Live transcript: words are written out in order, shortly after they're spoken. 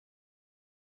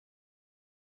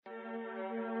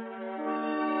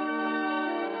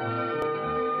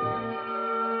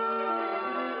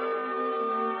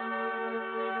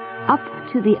Up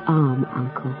to the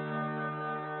ALM-UNCLE.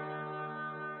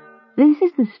 This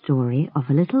is the story of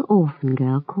a little orphan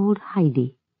girl called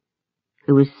Heidi,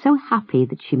 who was so happy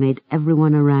that she made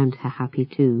everyone around her happy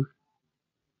too.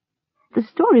 The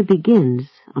story begins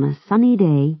on a sunny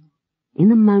day in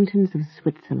the mountains of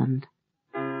Switzerland.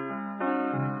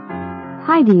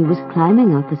 Heidi was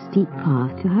climbing up a steep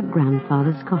path to her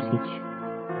grandfather's cottage.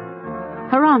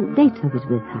 Her Aunt Data was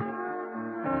with her.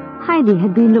 Heidi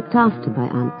had been looked after by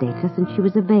Aunt Data since she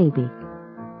was a baby,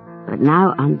 but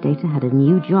now Aunt Data had a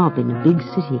new job in a big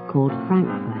city called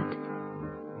Frankfurt.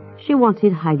 She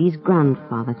wanted Heidi's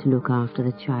grandfather to look after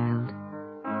the child.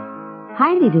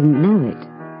 Heidi didn't know it,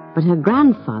 but her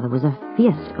grandfather was a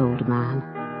fierce old man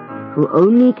who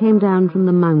only came down from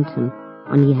the mountain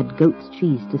when he had goat's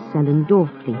cheese to sell in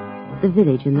DORFLI, the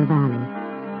village in the valley.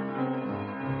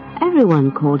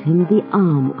 Everyone called him the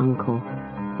ALM-UNCLE,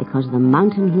 because the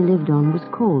mountain he lived on was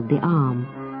called the Alm.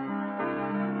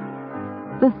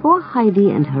 Before Heidi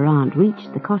and her aunt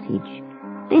reached the cottage,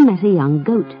 they met a young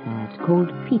goat herd called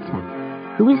Peter,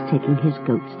 who was taking his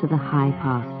goats to the high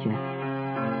pasture.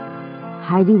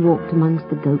 Heidi walked amongst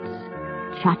the goats,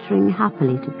 chattering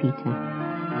happily to Peter.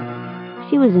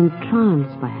 She was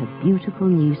entranced by her beautiful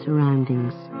new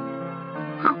surroundings.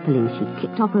 Happily she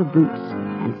kicked off her boots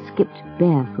and skipped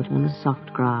barefoot on the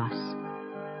soft grass.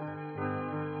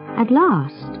 At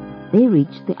last they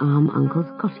reached the ALM-UNCLE's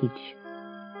cottage.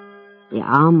 The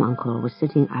ALM-UNCLE was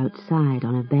sitting outside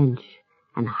on a bench,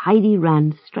 and Heidi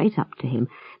ran straight up to him.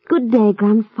 "Good day,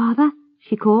 grandfather,"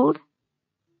 she called.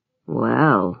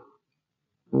 Well,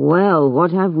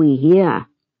 what have we here?"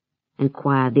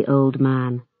 inquired the old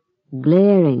man,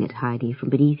 glaring at Heidi from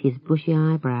beneath his bushy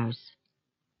eyebrows.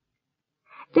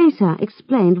 Data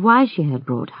explained why she had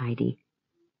brought Heidi.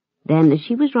 Then, as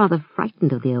she was rather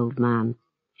frightened of the old man,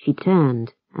 she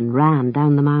turned and ran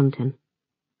down the mountain.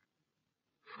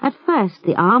 At first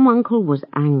the ALM-UNCLE was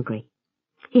angry.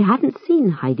 He hadn't seen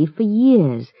Heidi for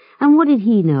years, and what did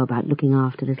he know about looking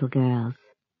after little girls?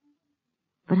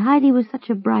 But Heidi was such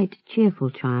a bright,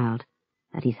 cheerful child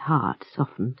that his heart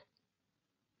softened.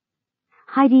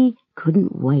 Heidi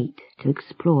couldn't wait to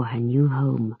explore her new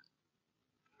home.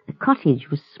 The cottage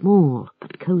was small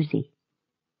but cosy.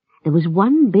 There was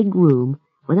one big room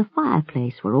with a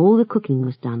fireplace where all the cooking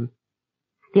was done.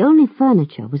 The only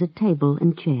furniture was a table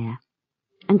and chair,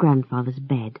 and grandfather's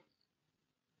bed.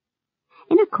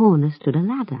 In a corner stood a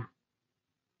ladder.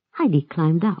 Heidi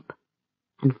climbed up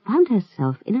and found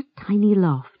herself in a tiny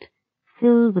loft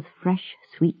filled with fresh,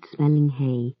 sweet-smelling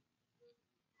hay.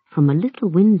 From a little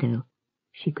window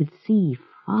she could see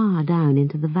far down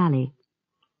into the valley.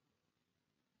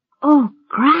 "Oh,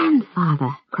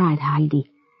 grandfather," cried Heidi,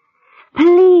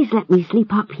 "please let me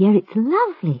sleep up here. It's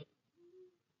lovely."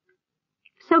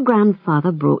 So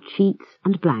grandfather brought sheets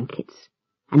and blankets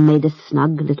and made a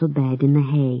snug little bed in the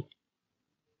hay.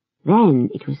 Then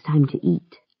it was time to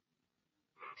eat.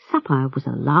 Supper was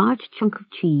a large chunk of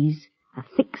cheese, a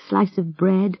thick slice of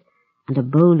bread, and a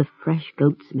bowl of fresh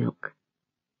goat's milk.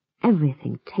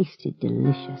 Everything tasted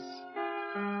delicious.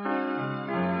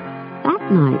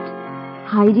 That night,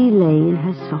 Heidi lay in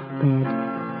her soft bed,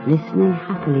 listening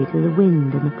happily to the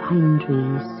wind and the pine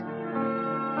trees.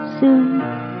 Soon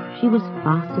she was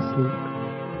fast asleep,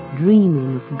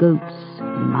 dreaming of goats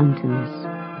and mountains.